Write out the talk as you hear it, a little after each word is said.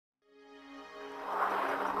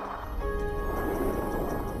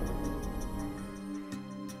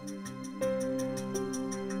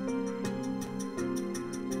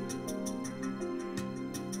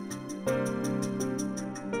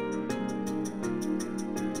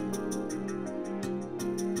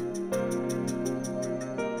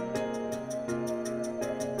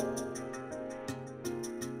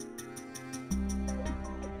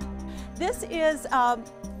this is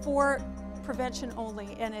for prevention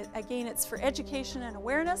only, and again, it's for education and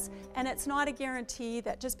awareness, and it's not a guarantee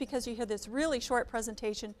that just because you hear this really short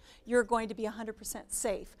presentation, you're going to be 100%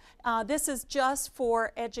 safe. This is just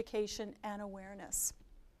for education and awareness.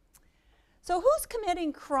 So who's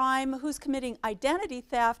committing crime, who's committing identity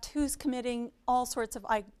theft, who's committing all sorts of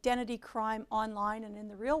identity crime online and in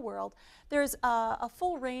the real world? There's a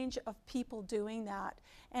full range of people doing that.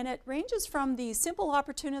 And it ranges from the simple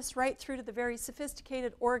opportunists right through to the very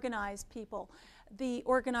sophisticated organized people, the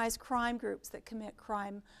organized crime groups that commit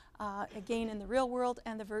crime, again, in the real world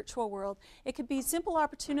and the virtual world. It could be simple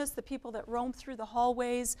opportunists, the people that roam through the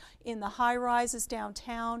hallways in the high-rises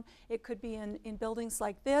downtown. It could be in buildings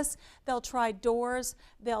like this. They'll try doors,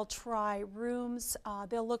 they'll try rooms,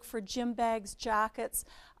 they'll look for gym bags, jackets,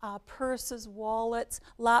 purses, wallets,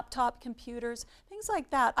 laptop computers, things like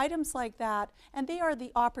that, items like that, and they are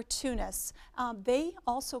the opportunists. They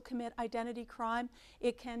also commit identity crime.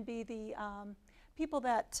 It can be the people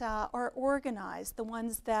that are organized, the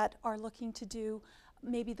ones that are looking to do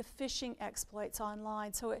maybe the phishing exploits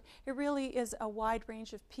online. So it really is a wide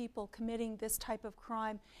range of people committing this type of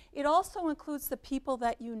crime. It also includes the people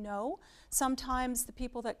that you know, sometimes the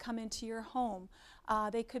people that come into your home.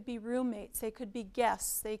 They could be roommates, they could be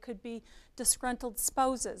guests, they could be disgruntled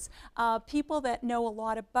spouses, people that know a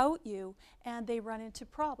lot about you and they run into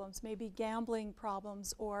problems, maybe gambling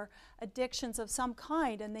problems or addictions of some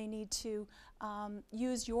kind, and they need to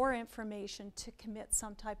use your information to commit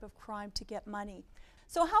some type of crime to get money.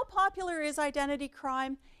 So how popular is identity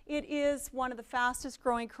crime? It is one of the fastest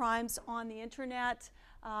growing crimes on the internet.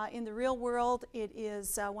 In the real world, it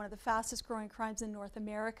is one of the fastest growing crimes in North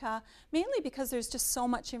America, mainly because there's just so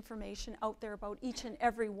much information out there about each and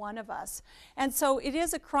every one of us. And so it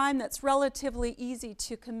is a crime that's relatively easy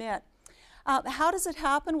to commit. How does it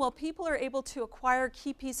happen? Well, people are able to acquire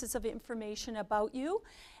key pieces of information about you.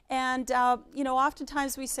 And you know,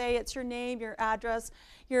 oftentimes we say it's your name, your address,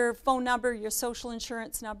 your phone number, your social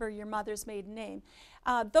insurance number, your mother's maiden name.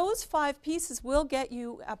 Those 5 pieces will get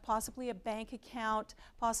you possibly a bank account,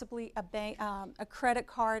 possibly a credit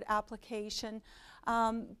card application.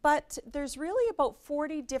 But there's really about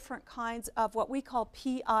 40 different kinds of what we call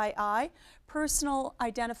PII, personal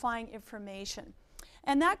identifying information.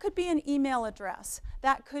 And that could be an email address.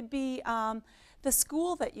 That could be the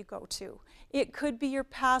school that you go to. It could be your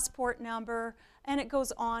passport number, and it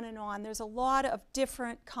goes on and on. There's a lot of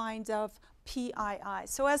different kinds of PII.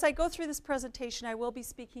 So as I go through this presentation, I will be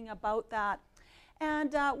speaking about that.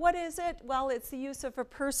 And what is it? Well, it's the use of a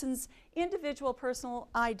person's individual personal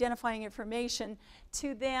identifying information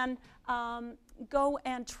to then go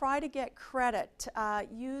and try to get credit,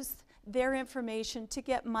 use their information to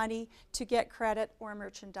get money, to get credit or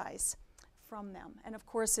merchandise from them. And of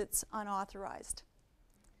course, it's unauthorized.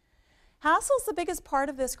 Hassle's the biggest part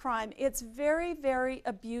of this crime. It's very, very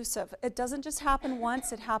abusive. It doesn't just happen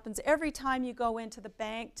once, it happens every time you go into the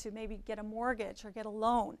bank to maybe get a mortgage or get a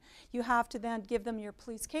loan. You have to then give them your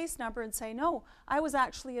police case number and say, no, I was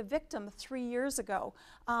actually a victim 3 years ago.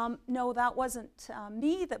 No, that wasn't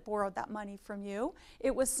me that borrowed that money from you.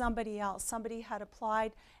 It was somebody else. Somebody had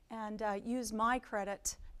applied and used my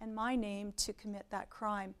credit and my name to commit that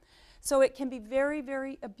crime. So it can be very,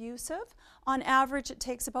 very abusive. On average, it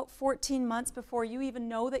takes about 14 months before you even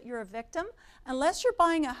know that you're a victim. Unless you're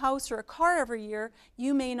buying a house or a car every year,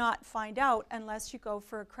 you may not find out unless you go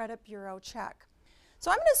for a credit bureau check. So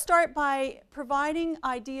I'm going to start by providing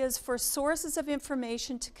ideas for sources of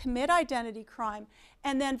information to commit identity crime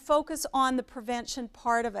and then focus on the prevention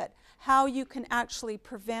part of it, how you can actually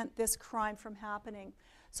prevent this crime from happening.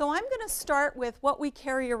 So I'm going to start with what we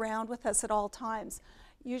carry around with us at all times.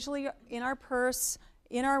 Usually in our purse,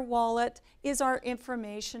 in our wallet, is our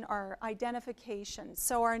information, our identification.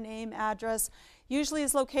 So our name, address, usually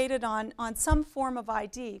is located on some form of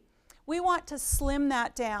ID. We want to slim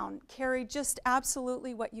that down, carry just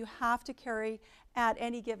absolutely what you have to carry at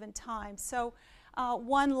any given time. So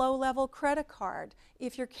one low-level credit card.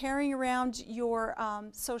 If you're carrying around your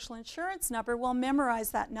social insurance number, well,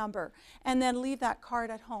 memorize that number and then leave that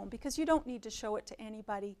card at home because you don't need to show it to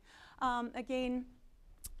anybody. Again,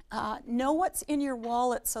 know what's in your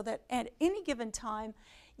wallet so that at any given time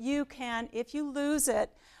you can, if you lose it,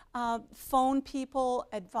 phone people,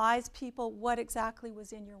 advise people what exactly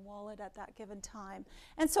was in your wallet at that given time.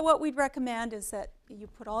 And so what we'd recommend is that you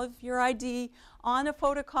put all of your ID on a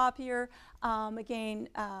photocopier.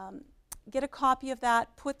 Get a copy of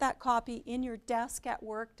that, put that copy in your desk at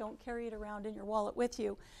work, don't carry it around in your wallet with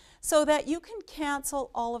you, so that you can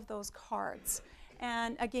cancel all of those cards.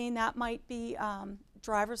 And again, that might be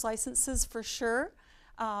driver's licenses for sure.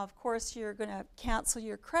 Of course, you're going to cancel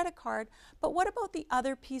your credit card, but what about the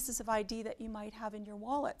other pieces of ID that you might have in your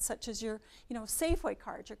wallet, such as your, Safeway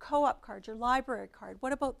card, your co-op card, your library card?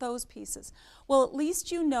 What about those pieces? Well, at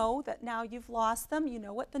least you know that now you've lost them, you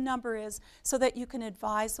know what the number is, so that you can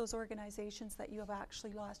advise those organizations that you have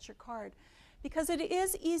actually lost your card. Because it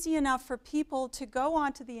is easy enough for people to go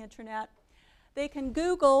onto the internet. They can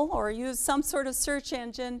Google or use some sort of search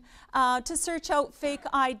engine to search out fake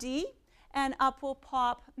ID, and up will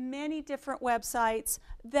pop many different websites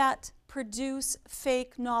that produce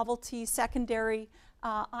fake novelty secondary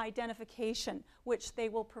identification, which they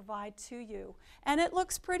will provide to you. And it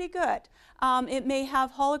looks pretty good. It may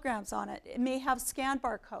have holograms on it. It may have scan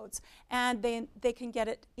barcodes, and they can get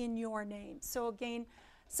it in your name. So again,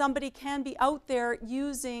 somebody can be out there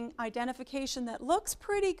using identification that looks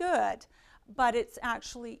pretty good, but it's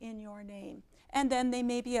actually in your name. And then they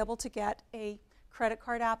may be able to get a credit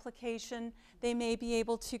card application. They may be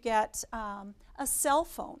able to get a cell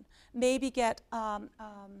phone, maybe get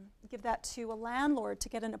give that to a landlord to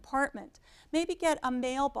get an apartment, maybe get a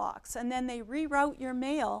mailbox, and then they reroute your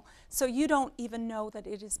mail so you don't even know that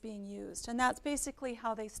it is being used. And that's basically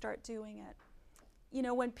how they start doing it.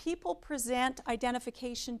 When people present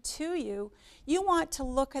identification to you, you want to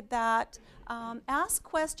look at that, ask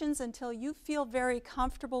questions until you feel very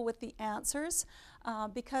comfortable with the answers,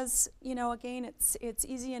 because, again, it's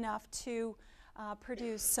easy enough to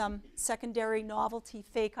produce some secondary novelty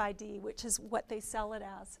fake ID, which is what they sell it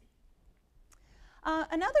as.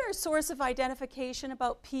 Another source of identification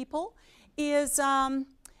about people is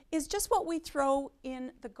just what we throw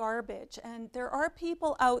in the garbage. And there are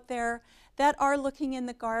people out there that are looking in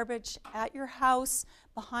the garbage at your house,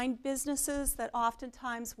 behind businesses that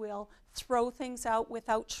oftentimes will throw things out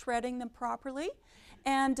without shredding them properly.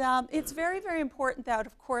 And it's very, very important that,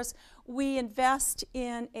 of course, we invest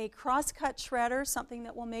in a cross-cut shredder, something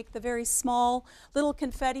that will make the very small little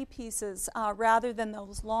confetti pieces rather than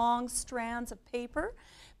those long strands of paper,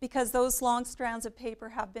 because those long strands of paper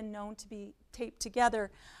have been known to be taped together.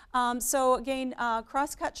 So again,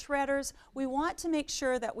 cross-cut shredders, we want to make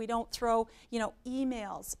sure that we don't throw,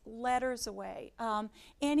 emails, letters away,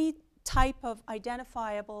 any type of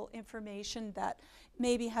identifiable information that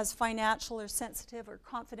maybe has financial or sensitive or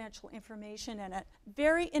confidential information in it.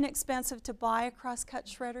 Very inexpensive to buy a cross-cut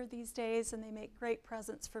shredder these days, and they make great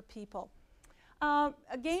presents for people.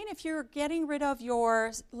 Again, if you're getting rid of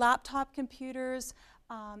your laptop computers,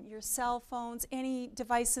 your cell phones, any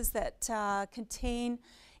devices that contain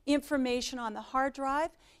information on the hard drive,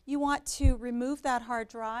 you want to remove that hard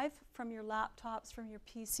drive from your laptops, from your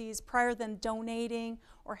PCs, prior than donating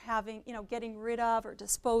or having, getting rid of or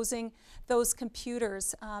disposing those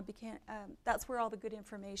computers. That's where all the good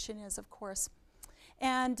information is, of course.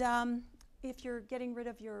 And if you're getting rid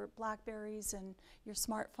of your Blackberries and your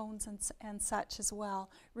smartphones and such as well,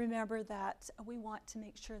 remember that we want to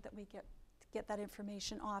make sure that we get that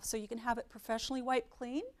information off. So you can have it professionally wiped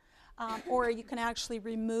clean, or you can actually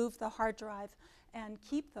remove the hard drive and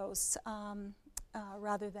keep those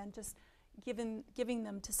rather than just giving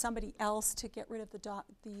them to somebody else to get rid of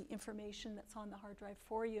the information that's on the hard drive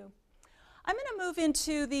for you. I'm going to move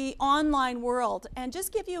into the online world and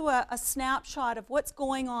just give you a snapshot of what's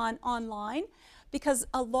going on online, because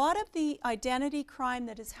a lot of the identity crime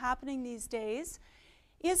that is happening these days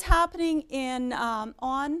is happening in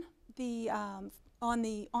on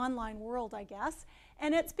the online world, I guess,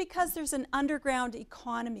 and it's because there's an underground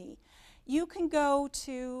economy. You can go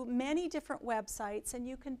to many different websites and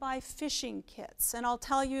you can buy phishing kits, and I'll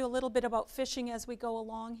tell you a little bit about phishing as we go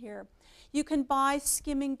along here. You can buy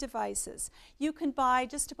skimming devices. You can buy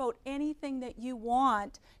just about anything that you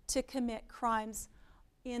want to commit crimes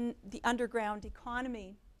in the underground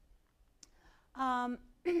economy.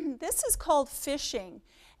 This is called phishing,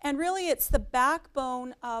 and really it's the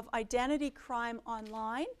backbone of identity crime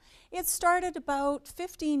online. It started about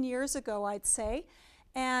 15 years ago, I'd say,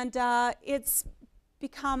 and it's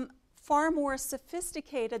become far more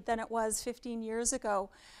sophisticated than it was 15 years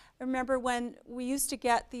ago. I remember when we used to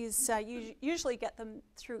get these, usually get them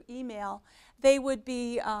through email, they would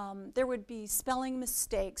be, there would be spelling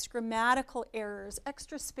mistakes, grammatical errors,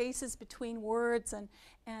 extra spaces between words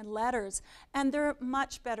and letters, and they're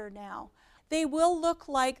much better now. They will look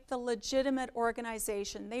like the legitimate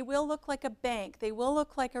organization. They will look like a bank. They will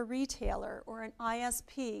look like a retailer or an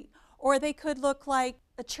ISP, or they could look like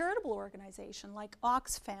a charitable organization like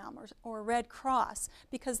Oxfam or Red Cross,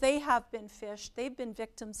 because they have been phished. They've been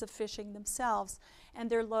victims of phishing themselves, and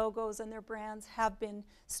their logos and their brands have been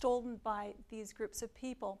stolen by these groups of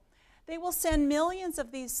people. They will send millions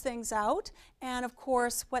of these things out, and of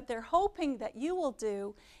course what they're hoping that you will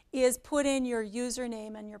do is put in your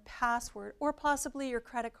username and your password, or possibly your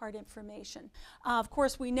credit card information. Of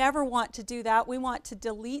course, we never want to do that. We want to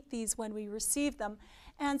delete these when we receive them.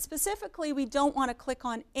 And specifically, we don't want to click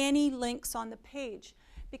on any links on the page,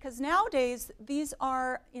 because nowadays these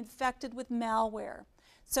are infected with malware.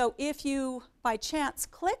 So if you, by chance,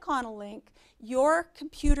 click on a link, your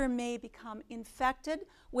computer may become infected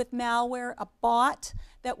with malware, a bot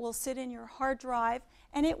that will sit in your hard drive,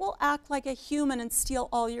 and it will act like a human and steal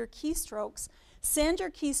all your keystrokes. Send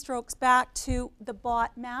your keystrokes back to the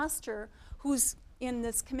bot master, who's in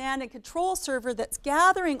this command and control server that's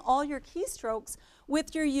gathering all your keystrokes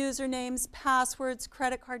with your usernames, passwords,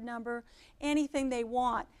 credit card number, anything they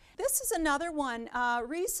want. This is another one.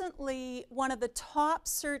 Recently, one of the top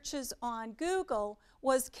searches on Google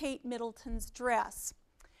was Kate Middleton's dress.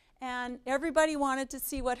 And everybody wanted to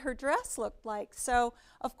see what her dress looked like. So,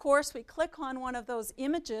 of course, we click on one of those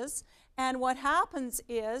images, and what happens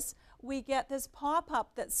is we get this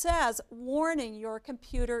pop-up that says, "Warning, your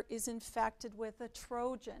computer is infected with a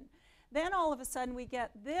Trojan." Then all of a sudden we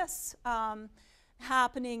get this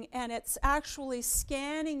happening, and it's actually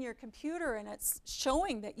scanning your computer, and it's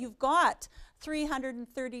showing that you've got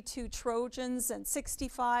 332 Trojans and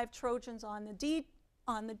 65 Trojans on the D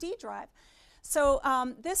drive. So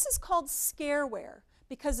this is called scareware,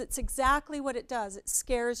 because it's exactly what it does. It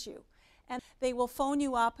scares you. And they will phone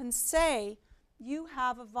you up and say, you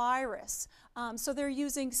have a virus. So they're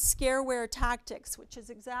using scareware tactics, which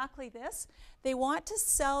is exactly this. They want to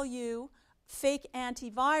sell you fake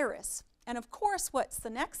antivirus. And of course, what's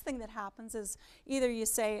the next thing that happens is either you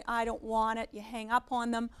say, I don't want it, you hang up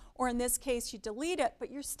on them, or in this case, you delete it,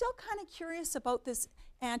 but you're still kind of curious about this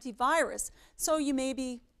antivirus. So you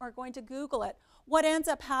maybe are going to Google it. What ends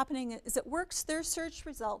up happening is it works their search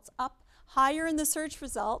results up higher in the search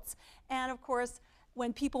results. And of course,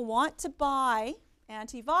 when people want to buy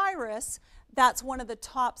antivirus, that's one of the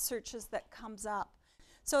top searches that comes up.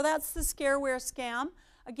 So that's the scareware scam.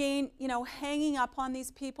 Again, you know, hanging up on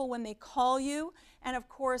these people when they call you, and of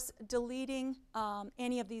course, deleting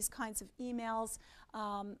any of these kinds of emails.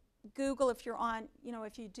 Google, if you're on, you know,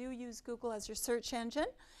 if you do use Google as your search engine,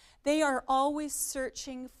 they are always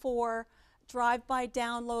searching for drive-by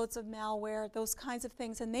downloads of malware, those kinds of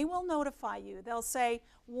things, and they will notify you. They'll say,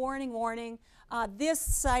 warning, warning, this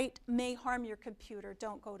site may harm your computer,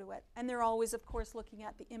 don't go to it. And they're always, of course, looking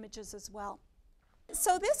at the images as well.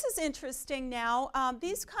 So this is interesting now.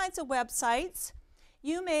 These kinds of websites,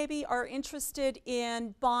 you maybe are interested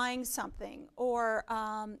in buying something or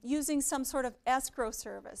using some sort of escrow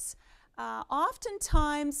service.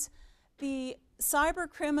 Oftentimes, the cyber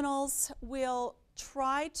criminals will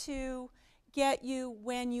try to get you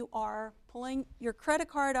when you are pulling your credit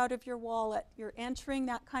card out of your wallet, you're entering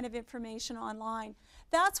that kind of information online.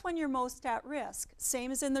 That's when you're most at risk.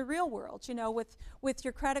 Same as in the real world, you know, with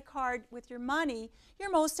your credit card, with your money,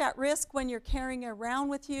 you're most at risk when you're carrying it around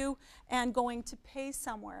with you and going to pay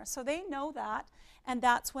somewhere. So they know that, and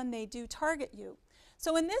that's when they do target you.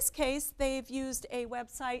 So in this case, they've used a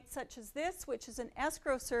website such as this, which is an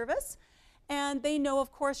escrow service, and they know,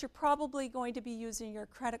 of course, you're probably going to be using your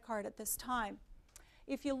credit card at this time.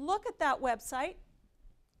 If you look at that website,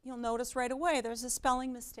 you'll notice right away there's a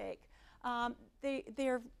spelling mistake.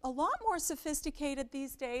 They're a lot more sophisticated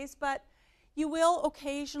these days, but you will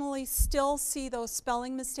occasionally still see those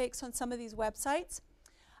spelling mistakes on some of these websites.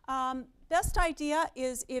 Best idea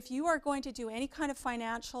is if you are going to do any kind of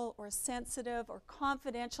financial or sensitive or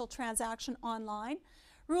confidential transaction online,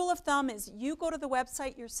 rule of thumb is you go to the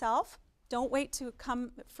website yourself. Don't wait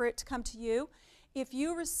for it to come to you. If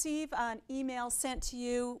you receive an email sent to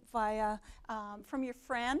you via, from your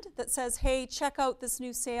friend that says, hey, check out this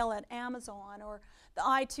new sale at Amazon or the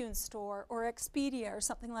iTunes store or Expedia or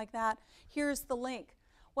something like that, here's the link.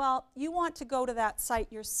 Well, you want to go to that site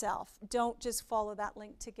yourself. Don't just follow that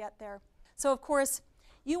link to get there. So, of course,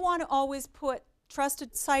 you want to always put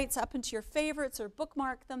trusted sites up into your favorites or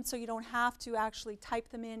bookmark them so you don't have to actually type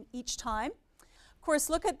them in each time. Of course,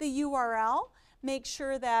 look at the URL. Make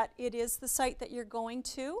sure that it is the site that you're going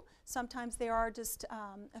to. Sometimes they are just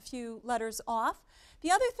a few letters off. The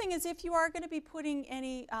other thing is if you are going to be putting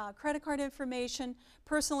any credit card information,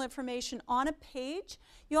 personal information on a page,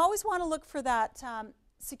 you always want to look for that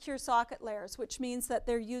secure socket layers, which means that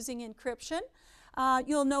they're using encryption.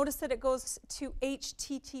 You'll notice that it goes to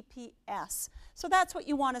HTTPS. So that's what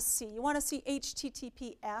you want to see. You want to see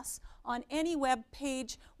HTTPS on any web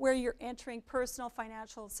page where you're entering personal,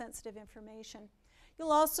 financial, sensitive information.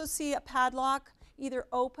 You'll also see a padlock. either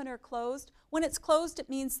open or closed. When it's closed, it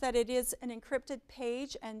means that it is an encrypted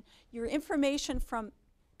page and your information from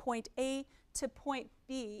point A to point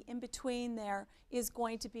B in between there is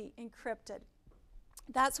going to be encrypted.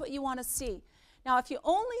 That's what you want to see. Now, if you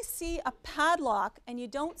only see a padlock and you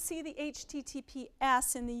don't see the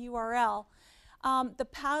HTTPS in the URL, the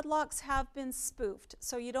padlocks have been spoofed,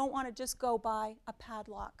 so you don't want to just go by a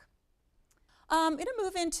padlock. I'm going to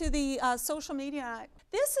move into the social media.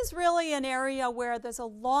 This is really an area where there's a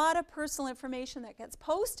lot of personal information that gets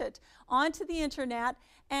posted onto the internet,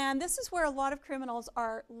 and this is where a lot of criminals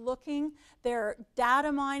are looking. They're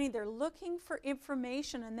data mining, they're looking for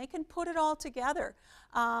information, and they can put it all together.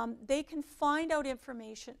 They can find out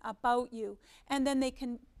information about you, and then they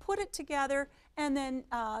can put it together and then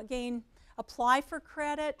again apply for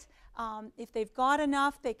credit. If they've got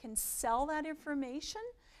enough, they can sell that information.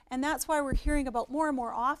 And that's why we're hearing about more and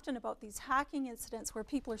more often about these hacking incidents where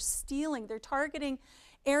people are stealing. They're targeting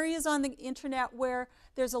areas on the internet where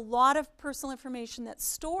there's a lot of personal information that's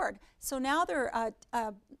stored. So now they're,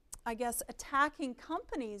 I guess, attacking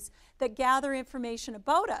companies that gather information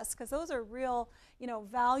about us, because those are real,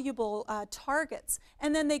 valuable targets.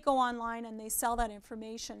 And then they go online and they sell that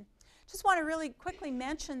information. Just want to really quickly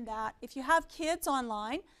mention that if you have kids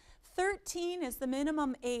online, 13 is the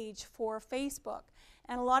minimum age for Facebook.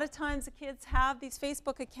 And a lot of times the kids have these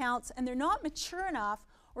Facebook accounts and they're not mature enough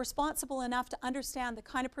or responsible enough to understand the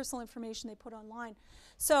kind of personal information they put online.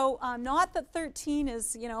 So not that 13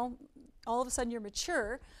 is, all of a sudden you're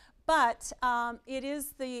mature, but it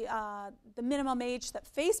is the minimum age that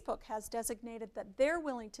Facebook has designated that they're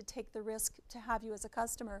willing to take the risk to have you as a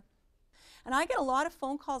customer. And I get a lot of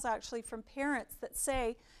phone calls actually from parents that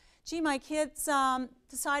say, gee, my kids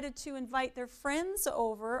decided to invite their friends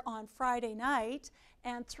over on Friday night,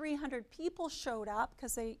 and 300 people showed up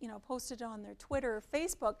because they, posted it on their Twitter or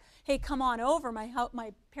Facebook, hey, come on over,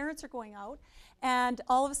 my parents are going out, and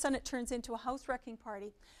all of a sudden it turns into a house wrecking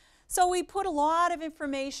party. So we put a lot of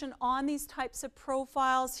information on these types of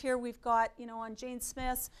profiles. Here we've got, on Jane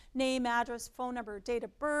Smith's name, address, phone number, date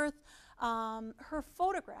of birth, her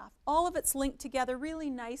photograph. All of it's linked together really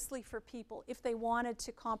nicely for people if they wanted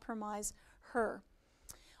to compromise her.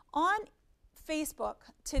 On Facebook,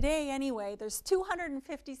 today anyway, there's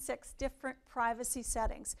 256 different privacy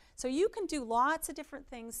settings. So you can do lots of different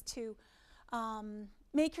things to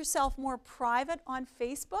make yourself more private on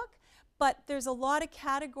Facebook, but there's a lot of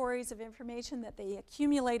categories of information that they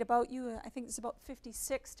accumulate about you. I think there's about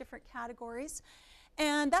 56 different categories.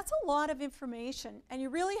 And that's a lot of information, and you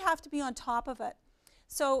really have to be on top of it.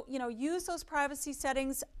 So, use those privacy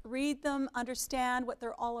settings, read them, understand what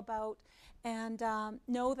they're all about, and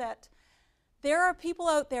know that there are people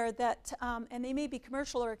out there that, and they may be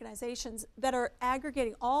commercial organizations, that are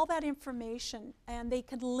aggregating all that information, and they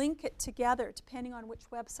can link it together depending on which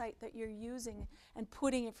website that you're using and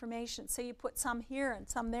putting information. Say you put some here and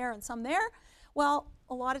some there and some there. Well,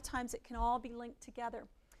 a lot of times it can all be linked together.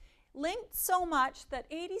 Linked so much that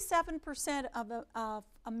 87% of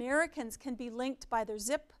Americans can be linked by their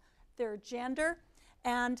zip, their gender,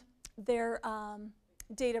 and their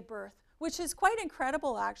date of birth, which is quite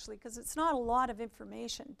incredible actually, because it's not a lot of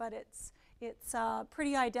information, but it's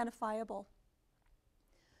pretty identifiable.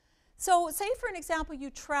 So say for an example you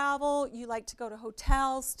travel, you like to go to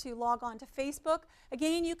hotels to log on to Facebook.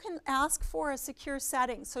 Again, you can ask for a secure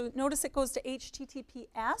setting. So notice it goes to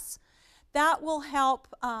HTTPS. That will help,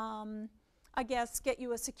 I guess, get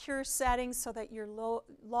you a secure setting so that your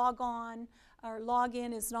log-on or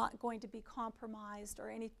login is not going to be compromised, or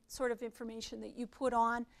any sort of information that you put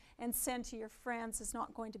on and send to your friends is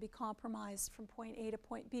not going to be compromised from point A to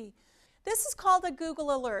point B. This is called a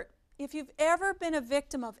Google alert. If you've ever been a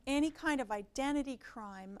victim of any kind of identity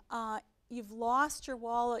crime, you've lost your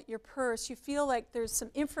wallet, your purse, you feel like there's some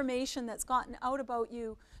information that's gotten out about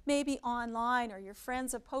you, maybe online, or your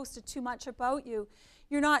friends have posted too much about you,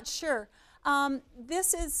 you're not sure.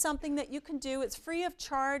 This is something that you can do. It's free of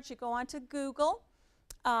charge. You go onto Google,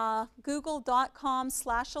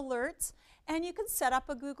 google.com/alerts, and you can set up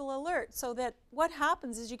a Google alert so that what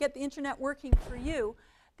happens is you get the internet working for you.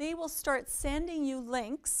 They will start sending you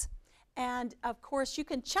links, and of course you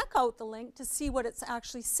can check out the link to see what it's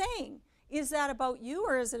actually saying. Is that about you,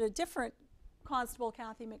 or is it a different Constable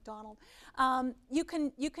Kathy Macdonald? You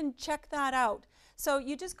can check that out. So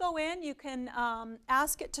you just go in, you can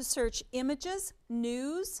ask it to search images,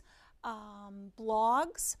 news,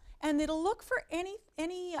 blogs, and it'll look for any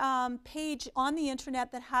page on the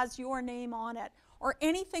internet that has your name on it, or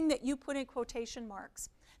anything that you put in quotation marks.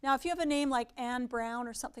 Now, if you have a name like Ann Brown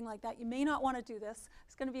or something like that, you may not want to do this.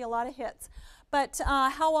 It's going to be a lot of hits. But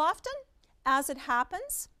how often? As it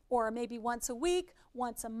happens. or maybe once a week,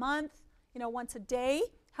 once a month, once a day,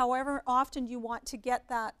 however often you want to get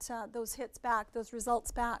that, those hits back, those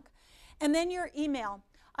results back. And then your email.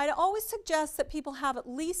 I'd always suggest that people have at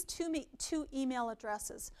least two email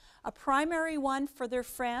addresses, a primary one for their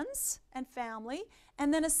friends and family,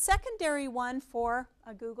 and then a secondary one for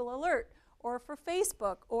a Google Alert, or for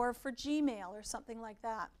Facebook, or for Gmail, or something like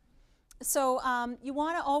that. So you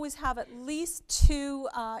want to always have at least two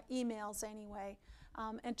emails anyway,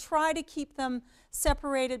 and try to keep them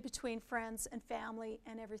separated between friends and family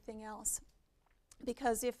and everything else.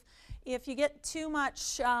 Because if you get too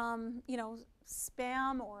much,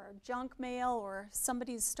 spam or junk mail, or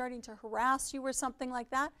somebody's starting to harass you or something like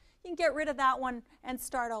that, you can get rid of that one and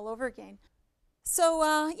start all over again.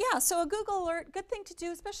 So yeah, so a Google Alert, good thing to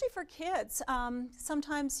do, especially for kids.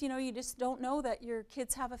 Sometimes, you just don't know that your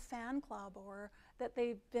kids have a fan club, or that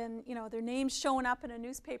they've been, their name's showing up in a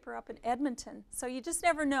newspaper up in Edmonton. So you just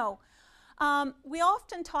never know. We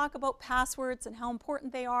often talk about passwords and how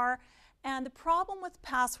important they are. And the problem with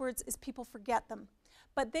passwords is people forget them.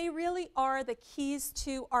 But they really are the keys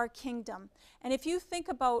to our kingdom. And if you think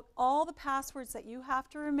about all the passwords that you have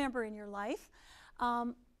to remember in your life,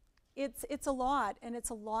 it's a lot, and it's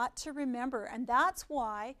a lot to remember. And that's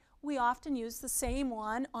why we often use the same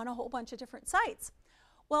one on a whole bunch of different sites.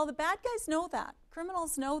 Well, the bad guys know that.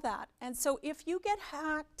 Criminals know that. And so if you get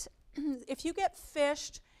hacked, if you get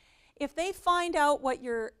phished, if they find out what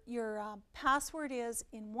your password is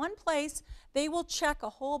in one place, they will check a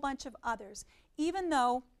whole bunch of others, even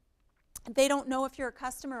though they don't know if you're a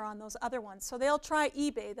customer on those other ones. So they'll try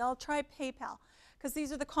eBay, they'll try PayPal, because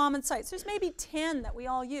these are the common sites. There's maybe 10 that we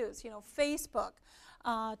all use, Facebook,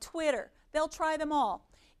 Twitter. They'll try them all.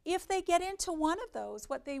 If they get into one of those,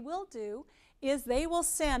 what they will do is they will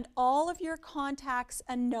send all of your contacts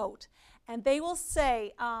a note, and they will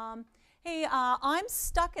say, hey, I'm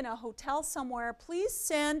stuck in a hotel somewhere. Please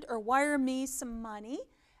send or wire me some money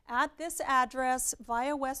at this address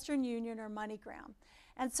via Western Union or MoneyGram.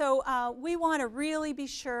 And so we want to really be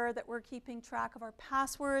sure that we're keeping track of our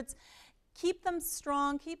passwords. Keep them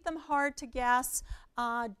strong, keep them hard to guess.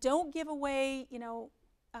 Don't give away,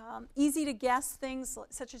 easy to guess things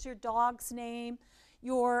such as your dog's name,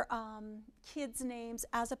 your kids' names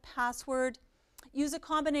as a password. Use a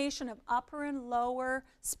combination of upper and lower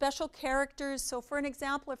special characters. So for an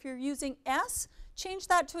example, if you're using S, change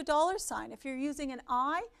that to a $sign. If you're using an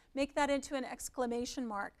I, make that into an exclamation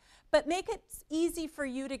mark. But make it easy for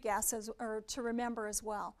you to guess or to remember as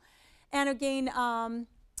well. And again,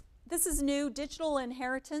 this is new, digital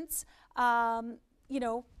inheritance.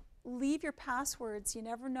 Leave your passwords. You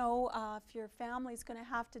never know if your family's going to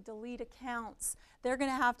have to delete accounts. They're going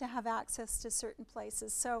to have access to certain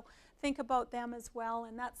places. So think about them as well.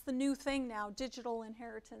 And that's the new thing now, digital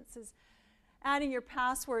inheritance, is adding your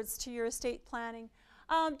passwords to your estate planning.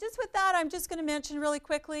 Just with that, I'm just going to mention really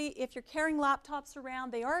quickly, if you're carrying laptops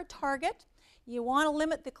around, they are a target. You want to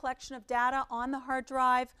limit the collection of data on the hard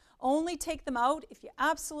drive. Only take them out if you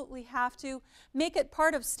absolutely have to. Make it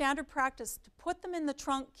part of standard practice to put them in the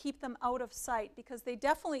trunk, keep them out of sight, because they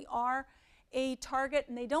definitely are a target,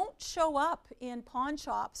 and they don't show up in pawn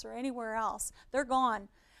shops or anywhere else. They're gone.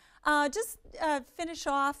 Just finish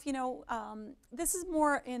off, this is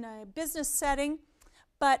more in a business setting,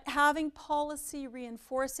 but having policy,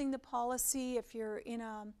 reinforcing the policy. If you're in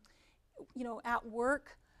a, at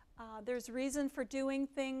work, there's reason for doing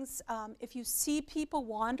things. If you see people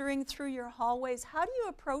wandering through your hallways, how do you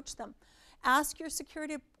approach them? Ask your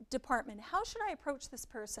security department, how should I approach this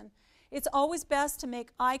person? It's always best to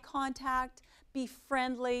make eye contact, be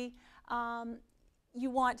friendly. You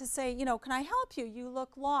want to say, can I help you? You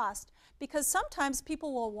look lost. Because sometimes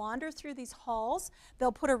people will wander through these halls.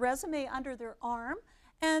 They'll put a resume under their arm.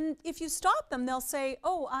 And if you stop them, they'll say,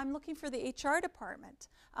 oh, I'm looking for the HR department.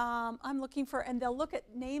 And they'll look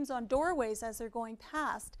at names on doorways as they're going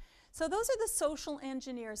past. So those are the social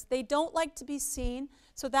engineers. They don't like to be seen.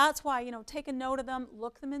 So that's why, take a note of them,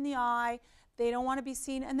 look them in the eye. They don't want to be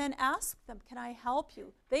seen, and then ask them, can I help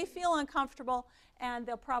you? They feel uncomfortable, and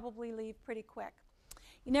they'll probably leave pretty quick.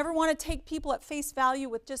 You never want to take people at face value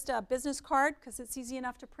with just a business card, because it's easy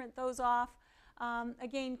enough to print those off.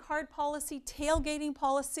 Again, card policy, tailgating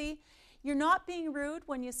policy. You're not being rude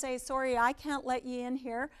when you say, sorry, I can't let you in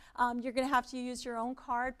here. You're going to have to use your own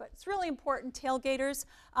card, but it's really important. Tailgaters,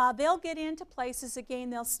 they'll get into places.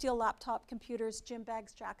 Again, they'll steal laptop computers, gym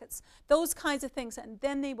bags, jackets, those kinds of things. And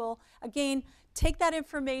then they will, again, take that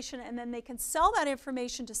information, and then they can sell that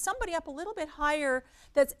information to somebody up a little bit higher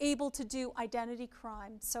that's able to do identity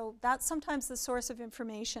crime. So that's sometimes the source of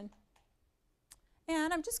information.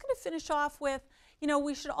 And I'm just going to finish off with, You know,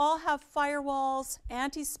 we should all have firewalls,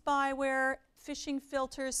 anti-spyware, phishing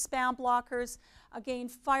filters, spam blockers. Again,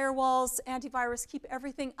 firewalls, antivirus, keep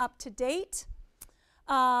everything up to date.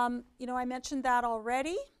 You know, I mentioned that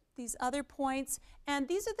already, these other points. And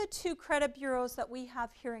these are the 2 credit bureaus that we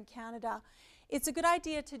have here in Canada. It's a good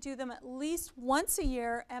idea to do them at least once a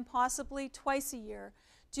year and possibly twice a year.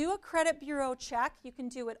 Do a credit bureau check. You can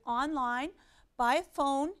do it online, by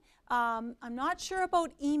phone. I'm not sure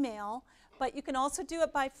about email, but you can also do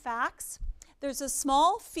it by fax. There's a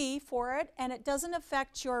small fee for it, and it doesn't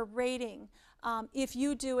affect your rating if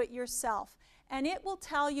you do it yourself. And it will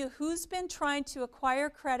tell you who's been trying to acquire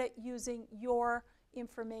credit using your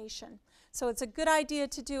information. So it's a good idea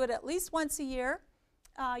to do it at least once a year.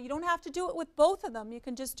 You don't have to do it with both of them. You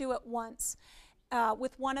can just do it once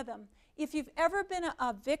with one of them. If you've ever been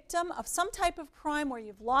a victim of some type of crime where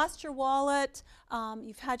you've lost your wallet,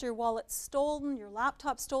 you've had your wallet stolen, your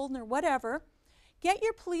laptop stolen, or whatever, get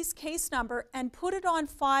your police case number and put it on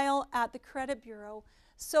file at the credit bureau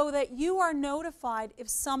so that you are notified if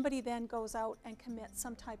somebody then goes out and commits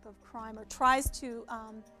some type of crime or tries to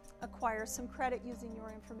acquire some credit using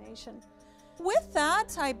your information. With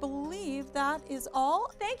that, I believe that is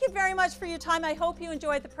all. Thank you very much for your time. I hope you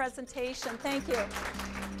enjoyed the presentation. Thank you.